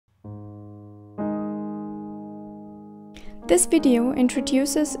This video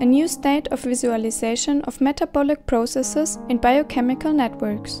introduces a new state of visualization of metabolic processes in biochemical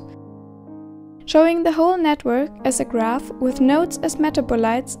networks. Showing the whole network as a graph with nodes as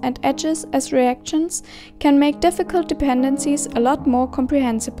metabolites and edges as reactions can make difficult dependencies a lot more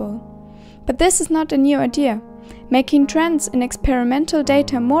comprehensible. But this is not a new idea. Making trends in experimental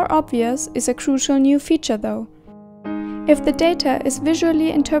data more obvious is a crucial new feature though. If the data is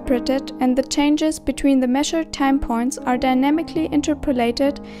visually interpreted and the changes between the measured time points are dynamically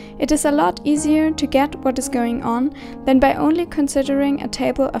interpolated, it is a lot easier to get what is going on than by only considering a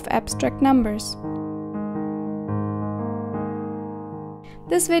table of abstract numbers.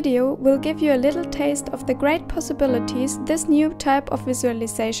 This video will give you a little taste of the great possibilities this new type of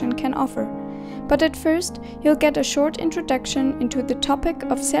visualization can offer. But at first, you'll get a short introduction into the topic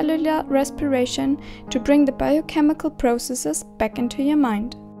of cellular respiration to bring the biochemical processes back into your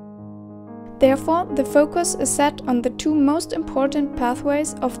mind. Therefore, the focus is set on the two most important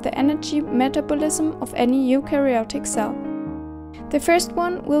pathways of the energy metabolism of any eukaryotic cell. The first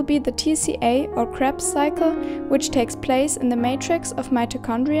one will be the TCA or Krebs cycle, which takes place in the matrix of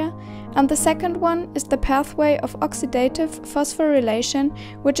mitochondria, and the second one is the pathway of oxidative phosphorylation,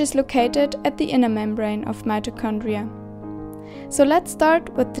 which is located at the inner membrane of mitochondria. So let's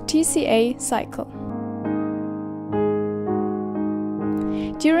start with the TCA cycle.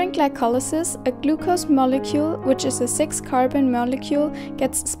 During glycolysis, a glucose molecule, which is a 6-carbon molecule,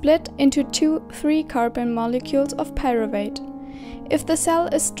 gets split into two 3-carbon molecules of pyruvate. If the cell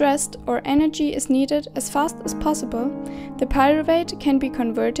is stressed or energy is needed as fast as possible, the pyruvate can be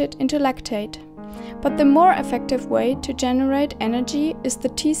converted into lactate. But the more effective way to generate energy is the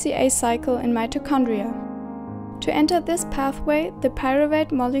TCA cycle in mitochondria. To enter this pathway, the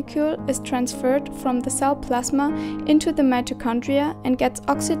pyruvate molecule is transferred from the cell plasma into the mitochondria and gets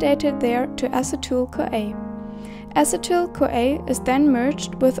oxidated there to acetyl-CoA. Acetyl-CoA is then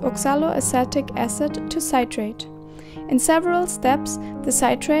merged with oxaloacetic acid to citrate. In several steps, the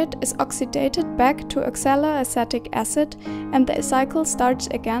citrate is oxidated back to oxaloacetic acid and the cycle starts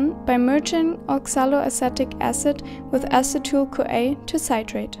again by merging oxaloacetic acid with acetyl-CoA to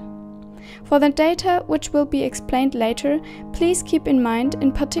citrate. For the data which will be explained later, please keep in mind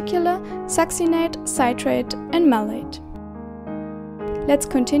in particular succinate, citrate and malate. Let's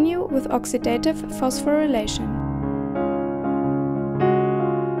continue with oxidative phosphorylation.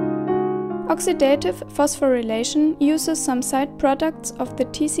 Oxidative phosphorylation uses some side products of the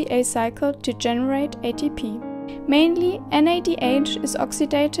TCA cycle to generate ATP. Mainly, NADH is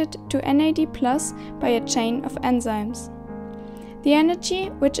oxidated to NAD+ by a chain of enzymes. The energy,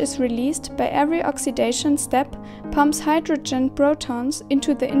 which is released by every oxidation step, pumps hydrogen protons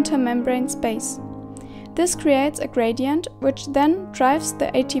into the intermembrane space. This creates a gradient, which then drives the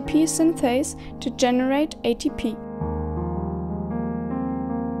ATP synthase to generate ATP.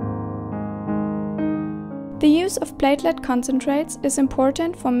 The use of platelet concentrates is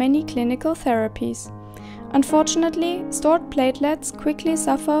important for many clinical therapies. Unfortunately, stored platelets quickly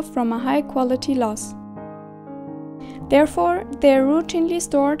suffer from a high-quality loss. Therefore, they are routinely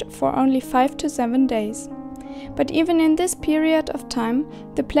stored for only 5 to 7 days. But even in this period of time,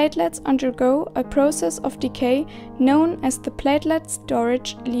 the platelets undergo a process of decay known as the platelet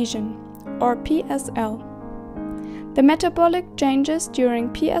storage lesion, or PSL. The metabolic changes during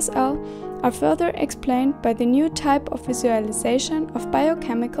PSL are further explained by the new type of visualization of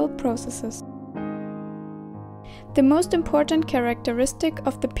biochemical processes. The most important characteristic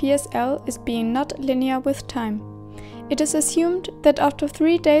of the PSL is being not linear with time. It is assumed that after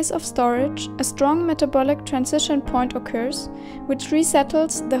 3 days of storage, a strong metabolic transition point occurs, which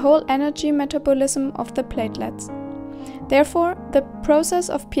resettles the whole energy metabolism of the platelets. Therefore, the process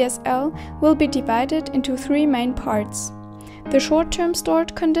of PSL will be divided into 3 main parts. The short-term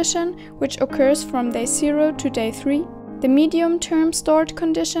stored condition, which occurs from day 0 to day 3, the medium-term stored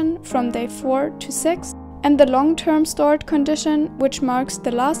condition from day 4 to 6, and the long-term stored condition, which marks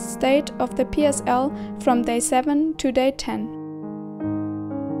the last state of the PSL from day 7 to day 10.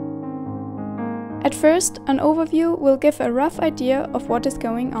 At first, an overview will give a rough idea of what is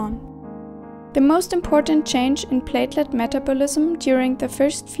going on. The most important change in platelet metabolism during the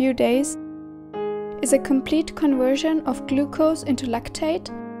first few days is a complete conversion of glucose into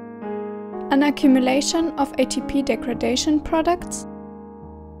lactate, an accumulation of ATP degradation products,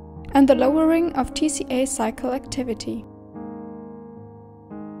 and the lowering of TCA cycle activity.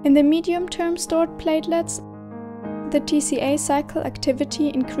 In the medium-term stored platelets, the TCA cycle activity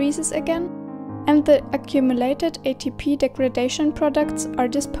increases again, and the accumulated ATP degradation products are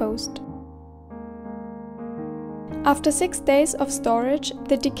disposed. After 6 days of storage,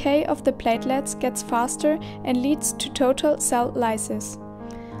 the decay of the platelets gets faster and leads to total cell lysis.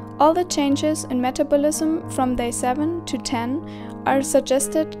 All the changes in metabolism from day 7 to 10 are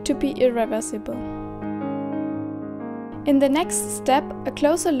suggested to be irreversible. In the next step, a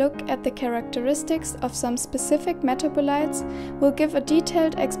closer look at the characteristics of some specific metabolites will give a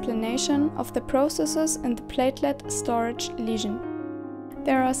detailed explanation of the processes in the platelet storage lesion.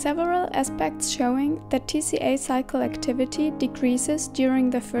 There are several aspects showing that TCA cycle activity decreases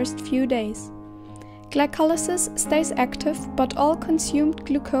during the first few days. Glycolysis stays active, but all consumed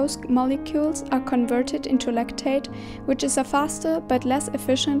glucose molecules are converted into lactate, which is a faster but less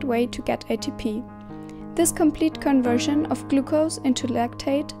efficient way to get ATP. This complete conversion of glucose into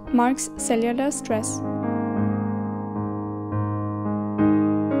lactate marks cellular stress.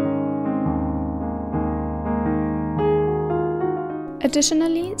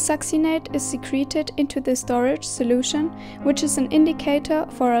 Additionally, succinate is secreted into the storage solution, which is an indicator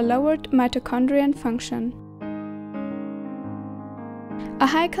for a lowered mitochondrial function. A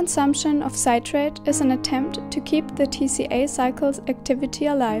high consumption of citrate is an attempt to keep the TCA cycle's activity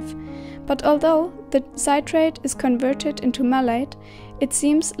alive, but although the citrate is converted into malate, it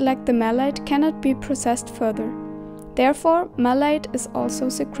seems like the malate cannot be processed further. Therefore, malate is also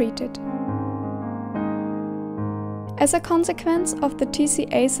secreted. As a consequence of the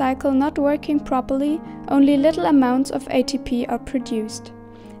TCA cycle not working properly, only little amounts of ATP are produced.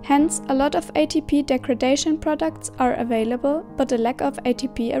 Hence, a lot of ATP degradation products are available, but a lack of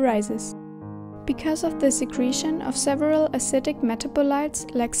ATP arises. Because of the secretion of several acidic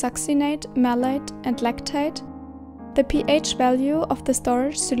metabolites like succinate, malate, and lactate, the pH value of the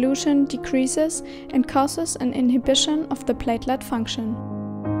storage solution decreases and causes an inhibition of the platelet function.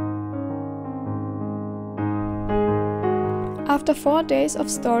 After 4 days of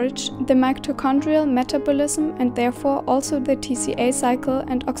storage, the mitochondrial metabolism and therefore also the TCA cycle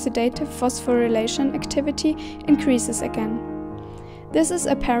and oxidative phosphorylation activity increases again. This is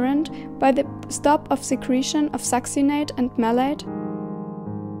apparent by the stop of secretion of succinate and malate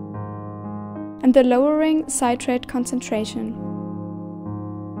and the lowering citrate concentration.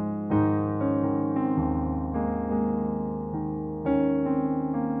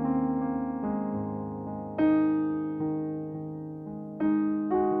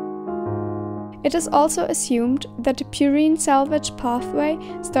 It is also assumed that the purine salvage pathway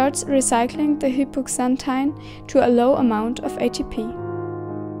starts recycling the hypoxanthine to a low amount of ATP.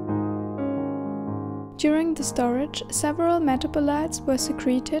 During the storage, several metabolites were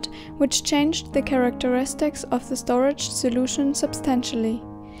secreted, which changed the characteristics of the storage solution substantially.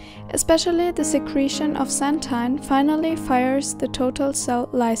 Especially the secretion of xanthine finally fires the total cell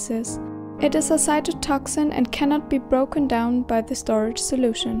lysis. It is a cytotoxin and cannot be broken down by the storage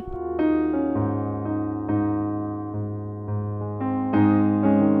solution.